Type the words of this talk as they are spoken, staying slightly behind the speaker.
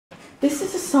This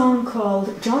is a song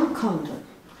called John Condon.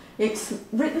 It's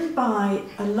written by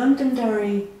a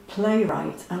Londonderry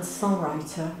playwright and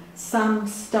songwriter, Sam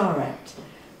Starrett,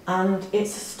 and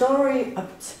it's a story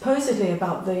supposedly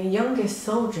about the youngest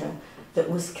soldier that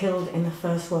was killed in the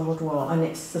First World War, and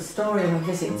it's the story of a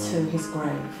visit to his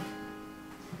grave.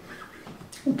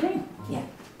 Okay. Yeah.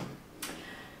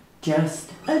 Just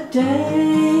a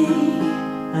day,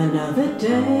 another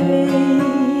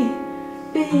day,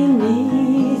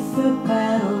 beneath the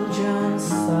Belgian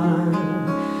sun,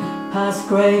 past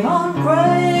grave on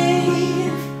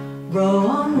grave, row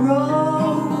on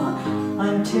row,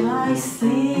 until I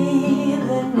see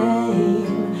the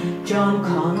name John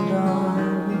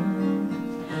Condon,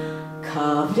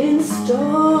 carved in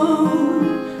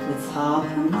stone with harp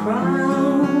and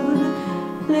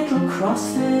crown, little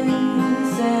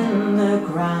crosses in the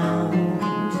ground,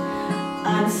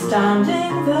 and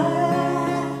standing there,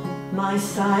 my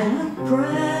silent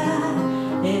prayer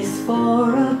is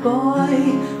for a boy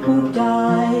who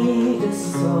died a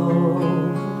soldier.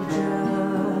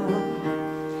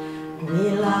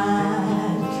 Wee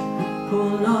lad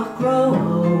who'll not grow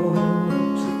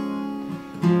old,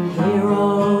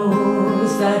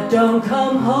 heroes that don't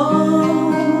come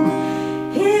home,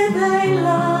 here they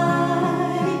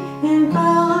lie in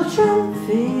Belgian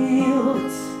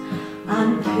fields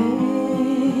and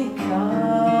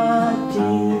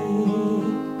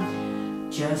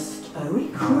just a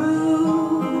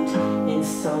recruit in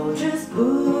soldier's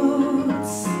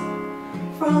boots,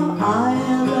 from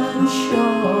Ireland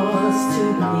shores to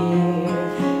here,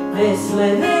 this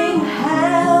living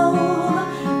hell,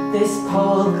 this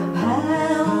Paul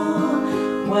Capel,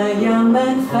 where young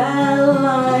men fell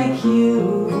like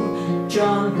you,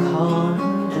 John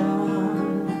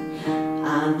Condon,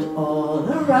 and all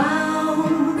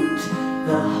around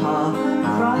the harp and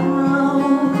crown,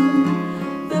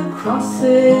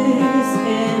 crosses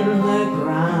in the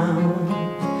ground,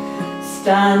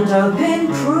 stand up in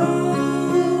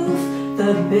proof,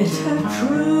 the bitter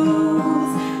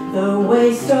truth, the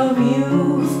waste of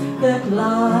youth that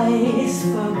lies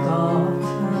forgotten.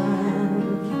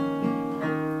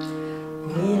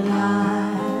 Wee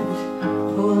lad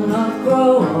who'll not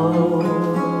grow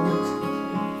old,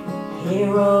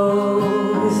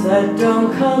 heroes that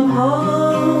don't come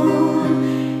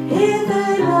home, here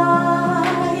they lie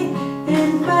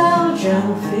in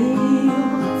Belgian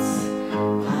fields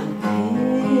and Picardy.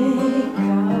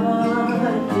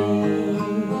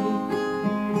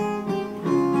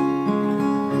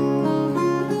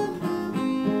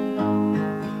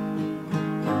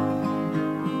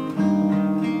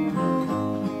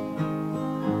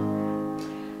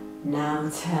 Now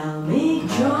tell me,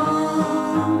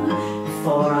 John,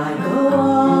 before I go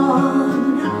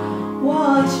on,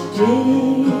 what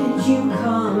did you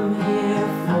come here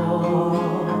for?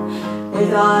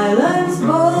 With islands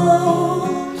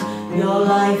bold, your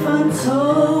life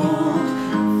untold,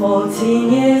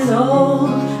 14 years old,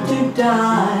 to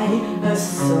die a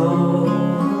soldier,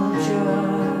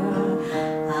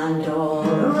 and all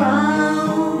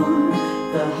around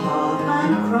the harp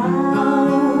and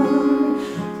crown,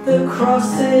 the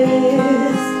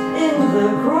crosses in the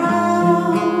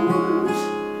ground.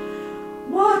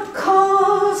 What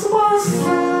cause was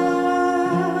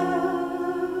served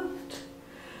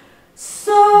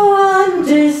so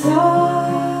undeserved?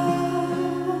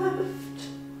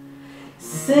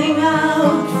 Sing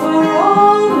out for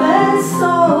all their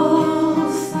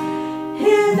souls,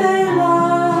 here they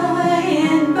lie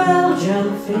in Belgian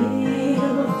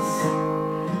fields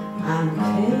and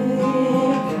Picardy.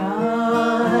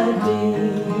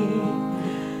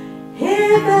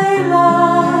 Here they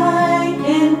lie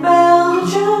in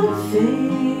Belgian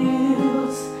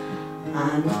fields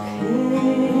and Picardy.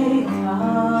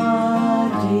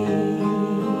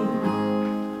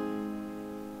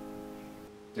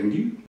 Thank you.